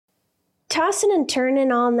Tossing and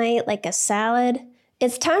turning all night like a salad?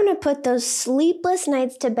 It's time to put those sleepless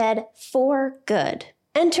nights to bed for good.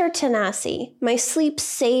 Enter Tanasi, my sleep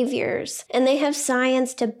saviors, and they have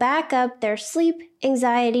science to back up their sleep,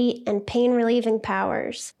 anxiety, and pain-relieving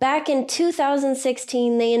powers. Back in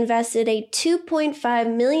 2016, they invested a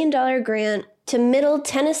 $2.5 million grant to Middle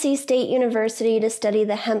Tennessee State University to study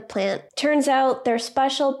the hemp plant. Turns out their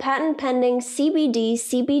special patent-pending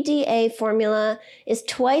CBD-CBDA formula is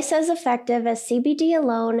twice as effective as CBD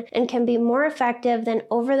alone and can be more effective than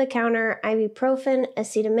over-the-counter ibuprofen,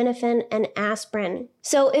 acetaminophen, and aspirin.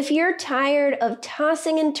 So if you're tired of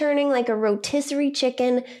tossing and turning like a rotisserie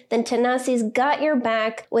chicken, then Tanasi's got your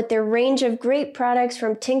back with their range of great products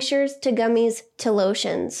from tinctures to gummies to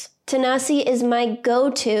lotions. Tanasi is my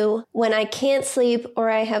go-to when I can't sleep or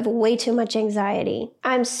I have way too much anxiety.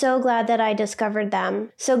 I'm so glad that I discovered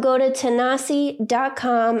them. So go to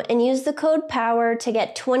Tanasi.com and use the code POWER to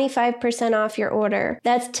get 25% off your order.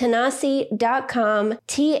 That's Tanasi.com,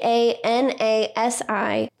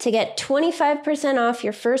 Tanasi, to get 25% off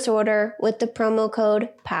your first order with the promo code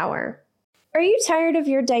POWER. Are you tired of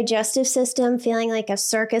your digestive system feeling like a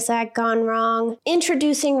circus act gone wrong?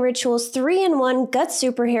 Introducing Ritual's 3-in-1 gut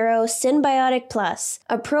superhero, Synbiotic Plus.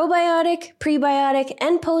 A probiotic, prebiotic,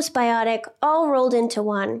 and postbiotic all rolled into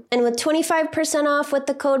one. And with 25% off with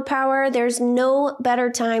the code POWER, there's no better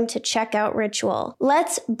time to check out Ritual.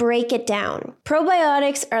 Let's break it down.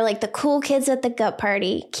 Probiotics are like the cool kids at the gut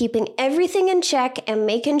party, keeping everything in check and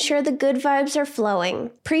making sure the good vibes are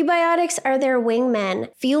flowing. Prebiotics are their wingmen,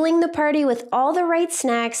 fueling the party with all the right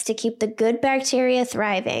snacks to keep the good bacteria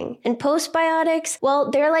thriving. And postbiotics, well,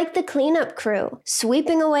 they're like the cleanup crew,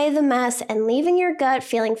 sweeping away the mess and leaving your gut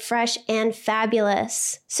feeling fresh and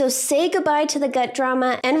fabulous. So say goodbye to the gut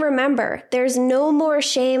drama, and remember, there's no more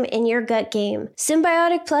shame in your gut game.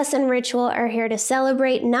 Synbiotic Plus and Ritual are here to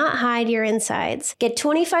celebrate, not hide your insides. Get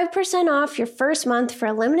 25% off your first month for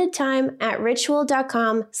a limited time at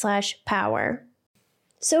ritual.com/power.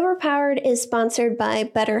 Sober Powered is sponsored by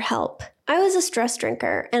BetterHelp. I was a stress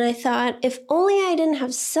drinker, and I thought, if only I didn't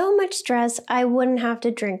have so much stress, I wouldn't have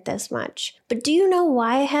to drink this much. But do you know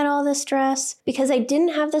why I had all this stress? Because I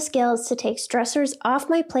didn't have the skills to take stressors off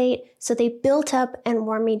my plate, so they built up and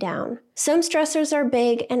wore me down. Some stressors are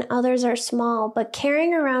big and others are small, but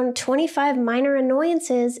carrying around 25 minor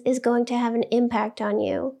annoyances is going to have an impact on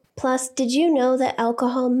you. Plus, did you know that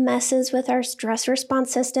alcohol messes with our stress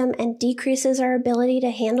response system and decreases our ability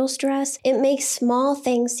to handle stress? It makes small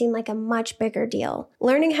things seem like a much bigger deal.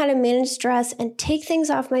 Learning how to manage stress and take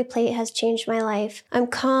things off my plate has changed my life. I'm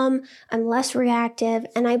calm, I'm less reactive,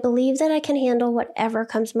 and I believe that I can handle whatever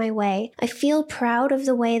comes my way. I feel proud of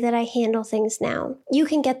the way that I handle things now. You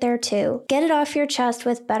can get there too. Get it off your chest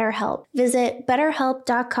with BetterHelp. Visit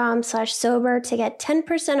betterhelp.com/sober to get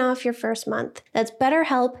 10% off your first month. That's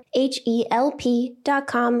BetterHelp,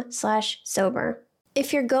 HELP.com/sober.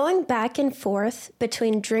 If you're going back and forth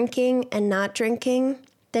between drinking and not drinking,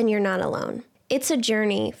 then you're not alone. It's a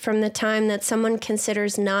journey from the time that someone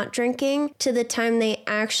considers not drinking to the time they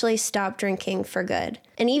actually stop drinking for good.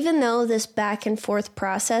 And even though this back and forth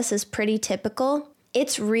process is pretty typical,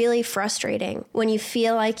 it's really frustrating when you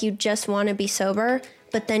feel like you just want to be sober,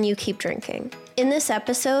 but then you keep drinking. In this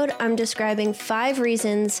episode, I'm describing 5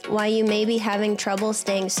 reasons why you may be having trouble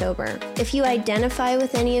staying sober. If you identify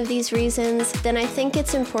with any of these reasons, then I think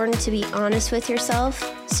it's important to be honest with yourself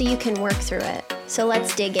so you can work through it. So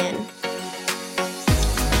let's dig in.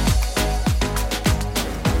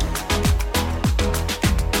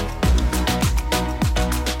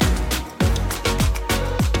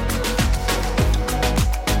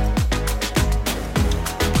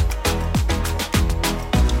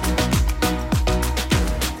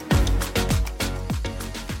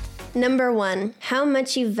 Number 1, how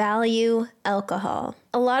much you value alcohol.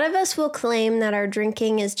 A lot of us will claim that our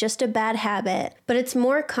drinking is just a bad habit, but it's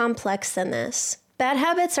more complex than this. Bad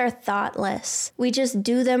habits are thoughtless. We just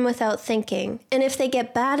do them without thinking. And if they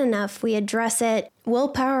get bad enough, we address it,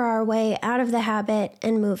 willpower our way out of the habit,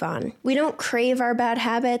 and move on. We don't crave our bad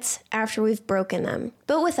habits after we've broken them.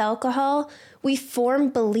 But with alcohol, we form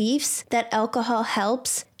beliefs that alcohol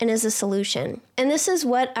helps and is a solution. And this is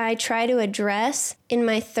what I try to address in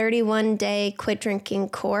my 31-day quit drinking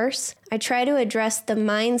course. I try to address the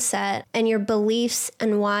mindset and your beliefs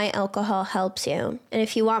and why alcohol helps you. And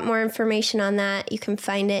if you want more information on that, you can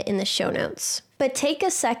find it in the show notes. But take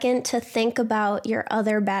a second to think about your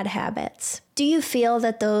other bad habits. Do you feel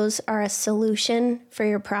that those are a solution for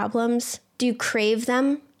your problems? Do you crave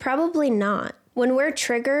them? Probably not. When we're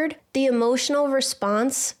triggered, the emotional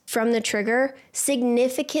response from the trigger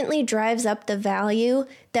significantly drives up the value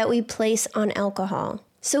that we place on alcohol.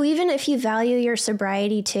 So even if you value your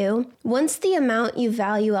sobriety too, once the amount you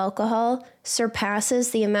value alcohol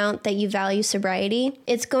surpasses the amount that you value sobriety,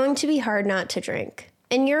 it's going to be hard not to drink.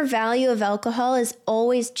 And your value of alcohol is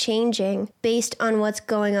always changing based on what's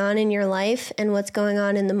going on in your life and what's going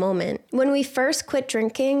on in the moment. When we first quit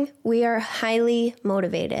drinking, we are highly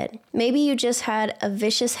motivated. Maybe you just had a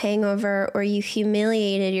vicious hangover or you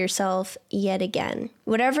humiliated yourself yet again.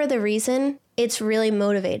 Whatever the reason, it's really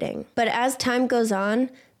motivating. But as time goes on,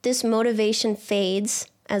 this motivation fades,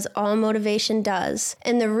 as all motivation does,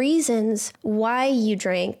 and the reasons why you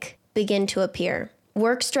drank begin to appear.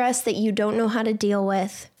 Work stress that you don't know how to deal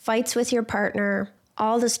with, fights with your partner,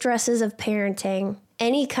 all the stresses of parenting,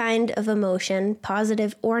 any kind of emotion,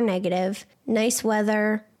 positive or negative, nice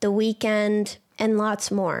weather, the weekend, and lots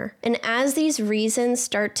more. And as these reasons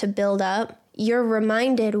start to build up, you're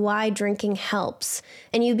reminded why drinking helps,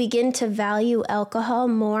 and you begin to value alcohol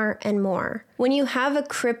more and more. When you have a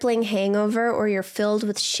crippling hangover or you're filled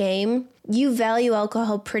with shame, you value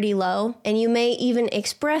alcohol pretty low, and you may even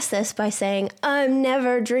express this by saying, "I'm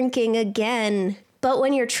never drinking again." But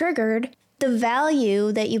when you're triggered, the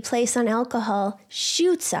value that you place on alcohol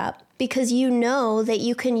shoots up because you know that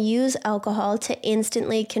you can use alcohol to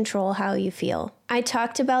instantly control how you feel. I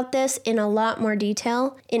talked about this in a lot more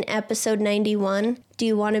detail in episode 91. Do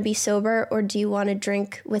you want to be sober or do you want to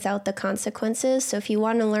drink without the consequences? So if you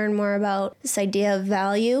want to learn more about this idea of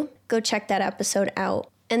value, go check that episode out.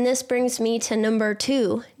 And this brings me to number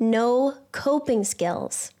 2, no coping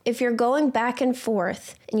skills. If you're going back and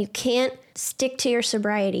forth and you can't stick to your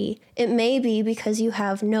sobriety, it may be because you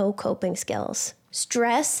have no coping skills.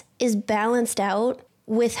 Stress is balanced out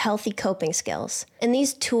with healthy coping skills. And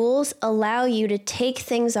these tools allow you to take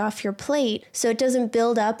things off your plate so it doesn't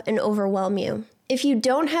build up and overwhelm you. If you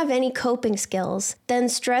don't have any coping skills, then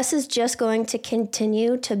stress is just going to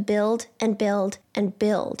continue to build and build and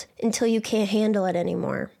build until you can't handle it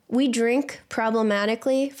anymore. We drink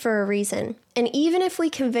problematically for a reason. And even if we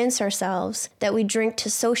convince ourselves that we drink to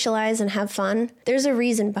socialize and have fun, there's a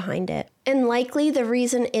reason behind it. And likely the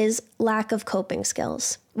reason is lack of coping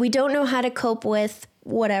skills. We don't know how to cope with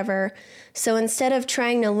whatever. So instead of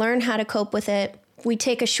trying to learn how to cope with it, we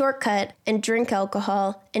take a shortcut and drink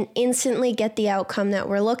alcohol and instantly get the outcome that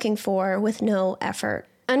we're looking for with no effort.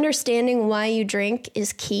 Understanding why you drink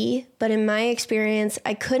is key, but in my experience,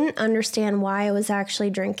 I couldn't understand why I was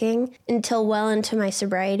actually drinking until well into my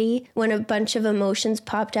sobriety when a bunch of emotions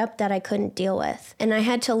popped up that I couldn't deal with, and I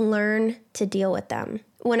had to learn to deal with them.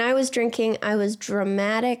 When I was drinking, I was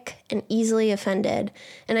dramatic and easily offended,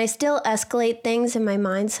 and I still escalate things in my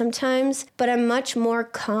mind sometimes, but I'm much more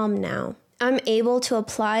calm now. I'm able to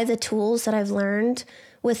apply the tools that I've learned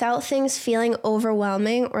without things feeling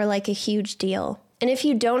overwhelming or like a huge deal. And if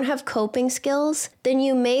you don't have coping skills, then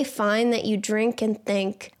you may find that you drink and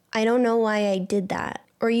think, I don't know why I did that.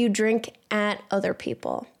 Or you drink at other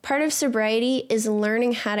people. Part of sobriety is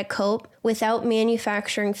learning how to cope without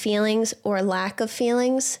manufacturing feelings or lack of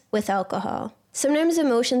feelings with alcohol. Sometimes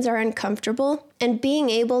emotions are uncomfortable, and being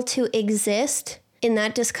able to exist in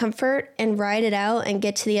that discomfort and ride it out and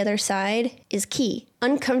get to the other side is key.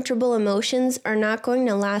 Uncomfortable emotions are not going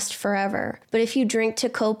to last forever, but if you drink to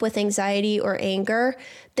cope with anxiety or anger,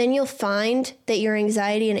 then you'll find that your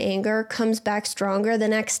anxiety and anger comes back stronger the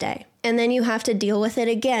next day. And then you have to deal with it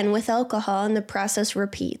again with alcohol and the process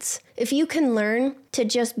repeats. If you can learn to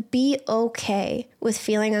just be okay with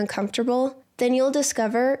feeling uncomfortable, then you'll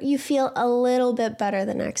discover you feel a little bit better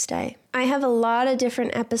the next day. I have a lot of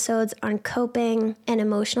different episodes on coping and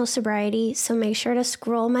emotional sobriety, so make sure to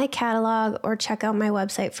scroll my catalog or check out my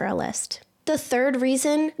website for a list. The third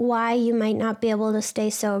reason why you might not be able to stay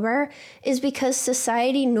sober is because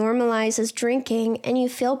society normalizes drinking and you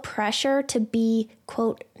feel pressure to be,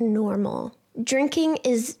 quote, normal. Drinking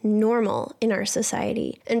is normal in our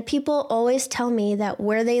society, and people always tell me that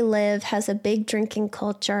where they live has a big drinking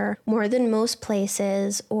culture more than most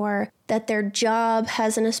places, or that their job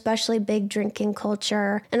has an especially big drinking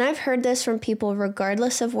culture. And I've heard this from people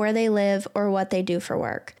regardless of where they live or what they do for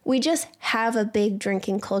work. We just have a big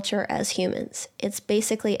drinking culture as humans. It's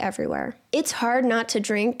basically everywhere. It's hard not to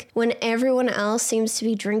drink when everyone else seems to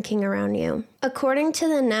be drinking around you. According to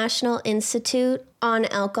the National Institute on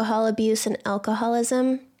Alcohol Abuse and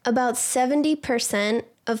Alcoholism, about 70%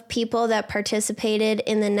 of people that participated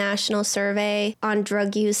in the national survey on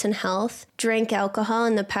drug use and health drank alcohol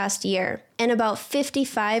in the past year, and about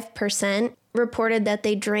 55% reported that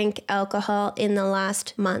they drank alcohol in the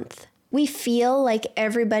last month. We feel like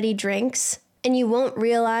everybody drinks, and you won't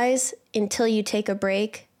realize until you take a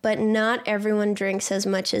break, but not everyone drinks as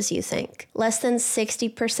much as you think. Less than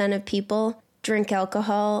 60% of people drink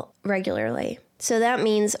alcohol regularly. So that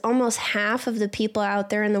means almost half of the people out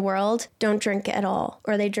there in the world don't drink at all,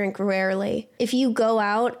 or they drink rarely. If you go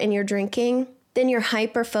out and you're drinking, then you're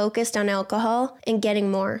hyper-focused on alcohol and getting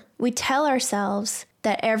more. We tell ourselves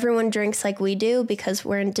that everyone drinks like we do because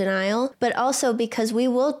we're in denial, but also because we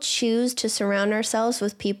will choose to surround ourselves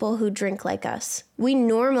with people who drink like us. We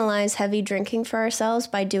normalize heavy drinking for ourselves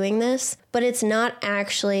by doing this, but it's not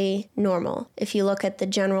actually normal if you look at the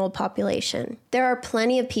general population. There are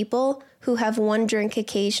plenty of people who have one drink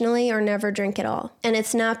occasionally or never drink at all. And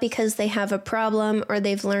it's not because they have a problem or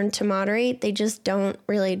they've learned to moderate, they just don't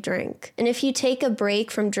really drink. And if you take a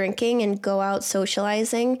break from drinking and go out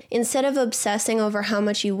socializing, instead of obsessing over how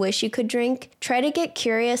much you wish you could drink, try to get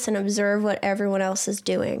curious and observe what everyone else is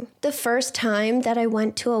doing. The first time that I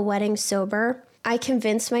went to a wedding sober, I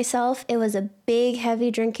convinced myself it was a big, heavy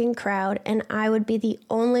drinking crowd and I would be the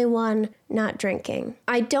only one not drinking.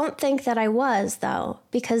 I don't think that I was, though,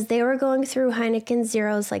 because they were going through Heineken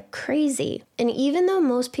Zeros like crazy. And even though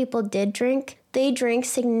most people did drink, they drank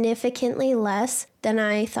significantly less than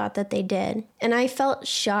I thought that they did. And I felt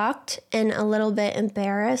shocked and a little bit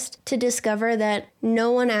embarrassed to discover that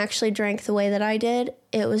no one actually drank the way that I did.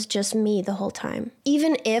 It was just me the whole time.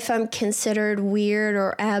 Even if I'm considered weird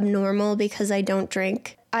or abnormal because I don't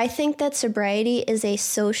drink, I think that sobriety is a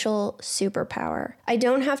social superpower. I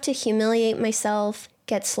don't have to humiliate myself,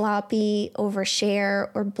 get sloppy,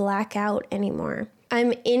 overshare, or black out anymore.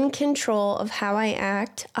 I'm in control of how I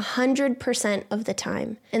act 100% of the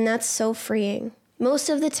time, and that's so freeing. Most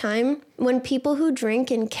of the time, when people who drink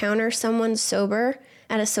encounter someone sober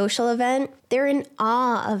at a social event, they're in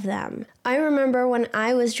awe of them. I remember when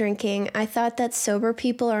I was drinking, I thought that sober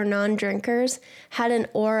people or non-drinkers had an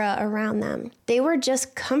aura around them. They were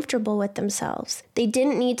just comfortable with themselves. They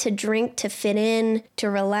didn't need to drink to fit in, to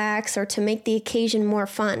relax, or to make the occasion more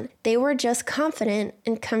fun. They were just confident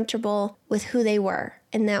and comfortable with who they were,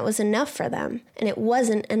 and that was enough for them, and it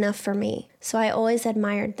wasn't enough for me. So I always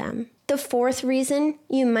admired them. The fourth reason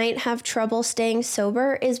you might have trouble staying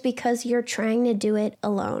sober is because you're trying to do it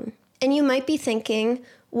alone. And you might be thinking,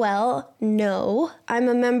 well, no, I'm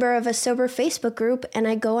a member of a sober Facebook group and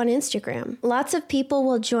I go on Instagram. Lots of people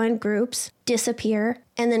will join groups, disappear,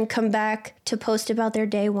 and then come back to post about their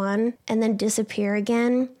day one, and then disappear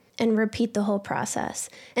again and repeat the whole process.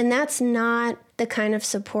 And that's not the kind of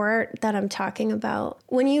support that I'm talking about.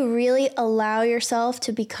 When you really allow yourself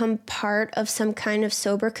to become part of some kind of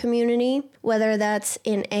sober community, whether that's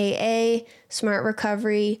in AA, Smart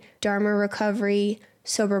Recovery, Dharma Recovery,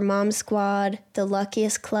 Sober Mom Squad, The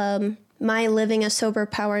Luckiest Club, My Living a Sober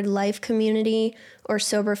Powered Life community, or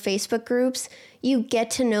sober Facebook groups, you get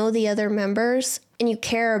to know the other members and you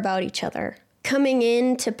care about each other. Coming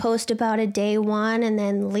in to post about a day one and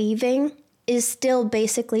then leaving is still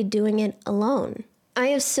basically doing it alone. I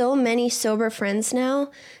have so many sober friends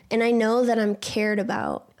now, and I know that I'm cared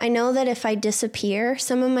about. I know that if I disappear,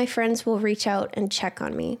 some of my friends will reach out and check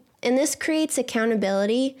on me. And this creates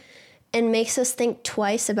accountability and makes us think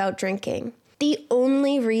twice about drinking. The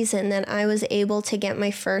only reason that I was able to get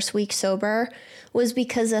my first week sober was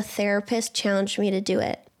because a therapist challenged me to do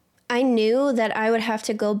it. I knew that I would have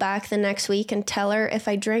to go back the next week and tell her if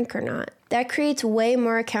I drank or not. That creates way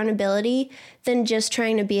more accountability than just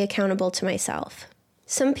trying to be accountable to myself.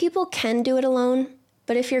 Some people can do it alone,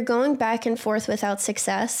 but if you're going back and forth without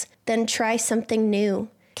success, then try something new.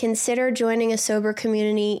 Consider joining a sober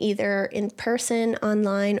community either in person,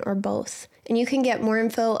 online, or both. And you can get more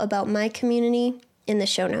info about my community in the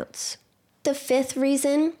show notes. The fifth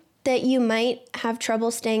reason that you might have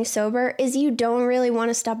trouble staying sober is you don't really want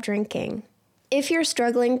to stop drinking. If you're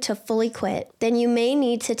struggling to fully quit, then you may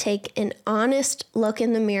need to take an honest look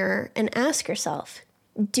in the mirror and ask yourself,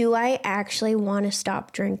 do I actually want to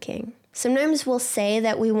stop drinking? Sometimes we'll say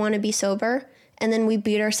that we want to be sober, and then we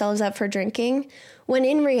beat ourselves up for drinking, when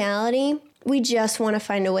in reality, we just want to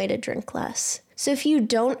find a way to drink less. So if you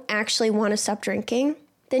don't actually want to stop drinking,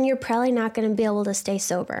 then you're probably not going to be able to stay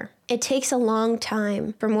sober. It takes a long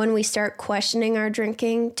time from when we start questioning our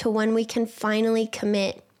drinking to when we can finally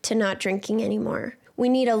commit to not drinking anymore. We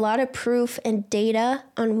need a lot of proof and data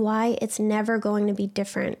on why it's never going to be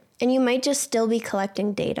different. And you might just still be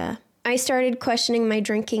collecting data. I started questioning my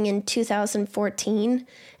drinking in 2014,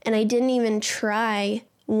 and I didn't even try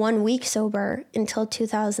 1 week sober until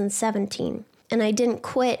 2017. And I didn't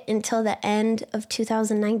quit until the end of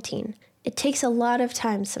 2019. It takes a lot of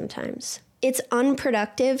time sometimes. It's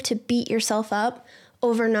unproductive to beat yourself up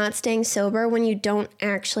over not staying sober when you don't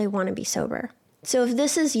actually want to be sober. So if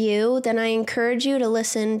this is you, then I encourage you to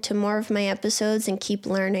listen to more of my episodes and keep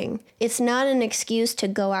learning. It's not an excuse to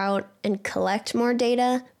go out and collect more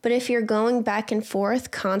data, but if you're going back and forth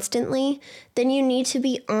constantly, then you need to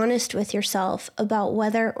be honest with yourself about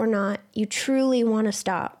whether or not you truly want to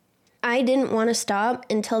stop. I didn't want to stop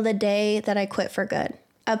until the day that I quit for good.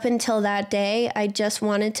 Up until that day, I just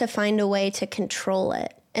wanted to find a way to control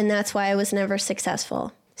it, and that's why I was never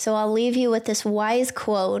successful. So I'll leave you with this wise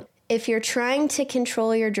quote. If you're trying to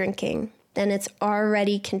control your drinking, then it's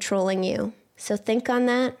already controlling you. So think on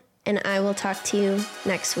that, and I will talk to you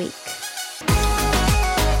next week.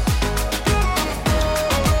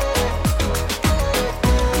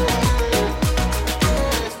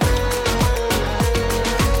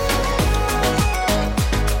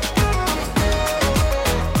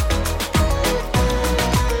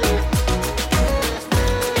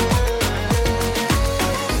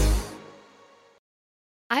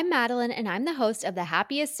 I'm Madeline, and I'm the host of the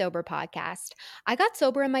Happiest Sober podcast. I got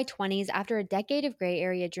sober in my 20s after a decade of gray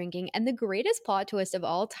area drinking, and the greatest plot twist of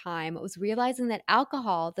all time was realizing that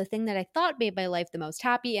alcohol, the thing that I thought made my life the most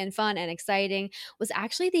happy and fun and exciting, was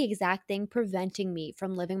actually the exact thing preventing me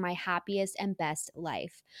from living my happiest and best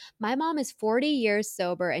life. My mom is 40 years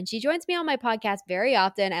sober, and she joins me on my podcast very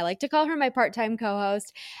often. I like to call her my part-time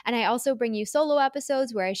co-host, and I also bring you solo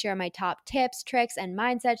episodes where I share my top tips, tricks, and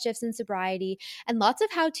mindset shifts in sobriety, and lots of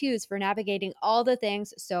how-tos for navigating all the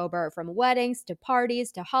things sober, from weddings to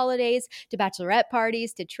parties to holidays to bachelorette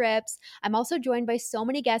parties to trips. I'm also joined by so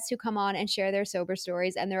many guests who come on and share their sober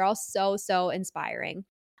stories, and they're all so inspiring.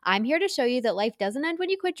 I'm here to show you that life doesn't end when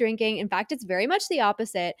you quit drinking. In fact, it's very much the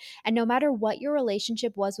opposite. And no matter what your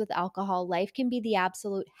relationship was with alcohol, life can be the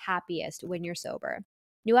absolute happiest when you're sober.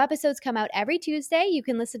 New episodes come out every Tuesday. You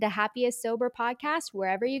can listen to Happiest Sober podcast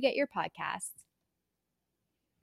wherever you get your podcasts.